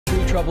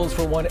Troubles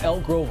for one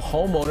Elk Grove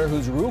homeowner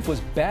whose roof was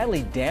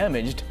badly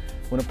damaged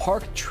when a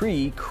park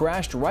tree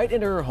crashed right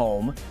into her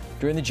home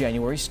during the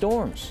January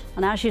storms.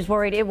 Well, now she's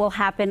worried it will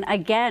happen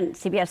again.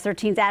 CBS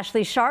 13's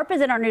Ashley Sharp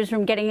is in our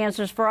newsroom getting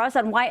answers for us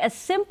on why a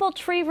simple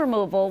tree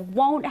removal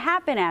won't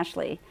happen.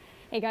 Ashley.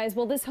 Hey guys,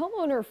 well, this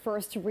homeowner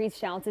first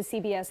reached out to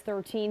CBS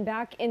 13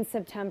 back in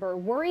September,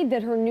 worried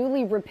that her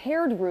newly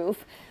repaired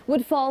roof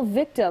would fall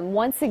victim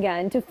once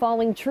again to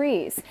falling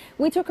trees.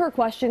 We took her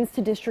questions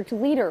to district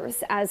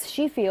leaders as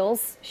she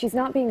feels she's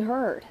not being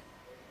heard.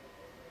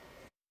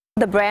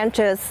 The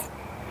branches,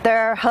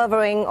 they're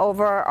hovering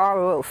over our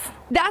roof.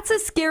 That's a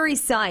scary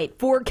sight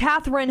for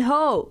Catherine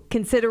Ho,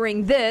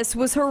 considering this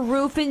was her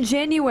roof in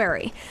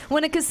January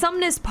when a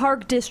Cosumnes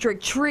Park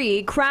District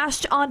tree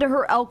crashed onto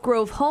her Elk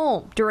Grove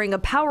home during a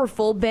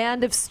powerful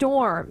band of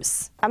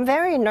storms. I'm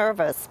very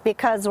nervous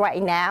because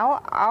right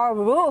now our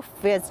roof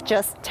is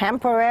just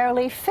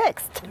temporarily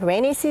fixed.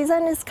 Rainy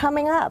season is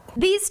coming up.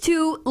 These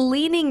two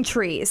leaning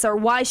trees are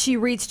why she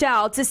reached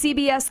out to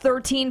CBS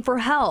 13 for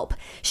help.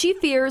 She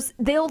fears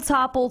they'll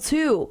topple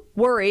too,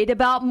 worried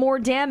about more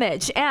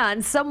damage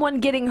and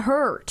someone getting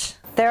hurt.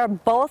 They're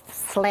both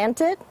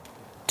slanted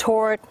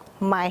toward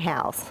my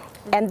house,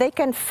 and they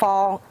can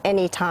fall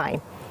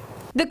anytime.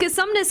 The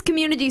Cosumnes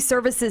Community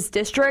Services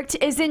District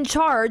is in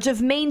charge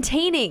of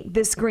maintaining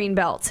this green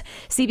belt.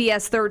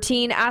 CBS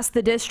 13 asked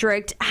the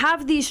district,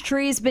 have these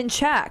trees been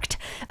checked?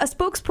 A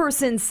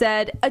spokesperson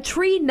said a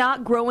tree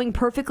not growing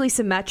perfectly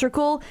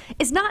symmetrical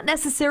is not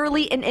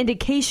necessarily an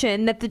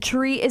indication that the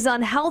tree is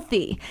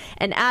unhealthy,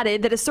 and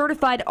added that a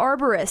certified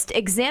arborist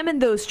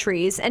examined those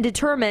trees and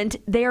determined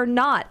they are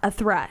not a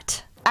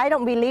threat. I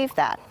don't believe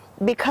that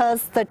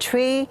because the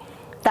tree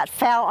that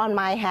fell on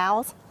my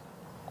house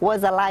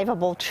was a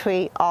livable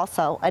tree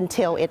also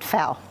until it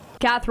fell.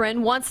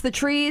 Catherine wants the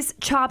trees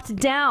chopped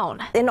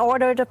down in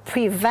order to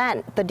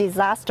prevent the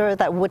disaster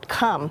that would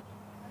come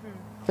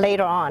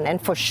later on,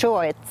 and for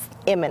sure it's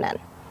imminent.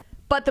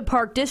 But the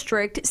Park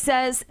District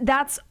says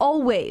that's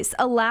always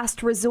a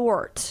last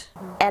resort.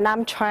 And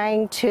I'm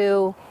trying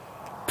to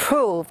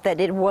prove that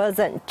it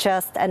wasn't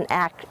just an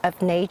act of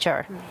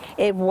nature.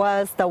 It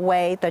was the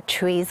way the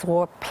trees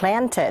were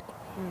planted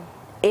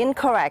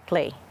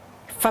incorrectly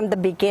from the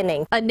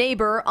beginning. A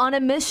neighbor on a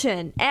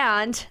mission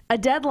and a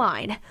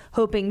deadline,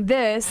 hoping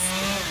this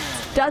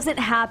doesn't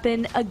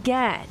happen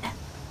again.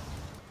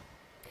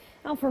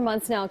 Now, for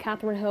months now,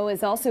 Catherine Ho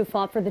has also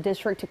fought for the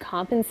district to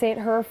compensate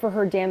her for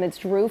her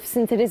damaged roof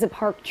since it is a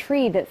park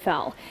tree that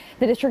fell.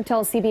 The district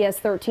tells CBS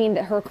 13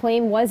 that her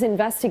claim was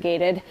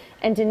investigated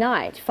and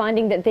denied,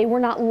 finding that they were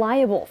not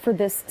liable for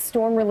this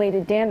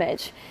storm-related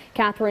damage.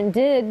 Catherine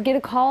did get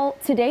a call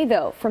today,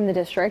 though, from the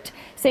district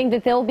saying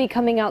that they'll be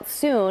coming out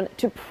soon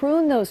to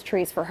prune those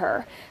trees for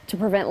her to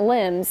prevent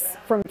limbs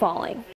from falling.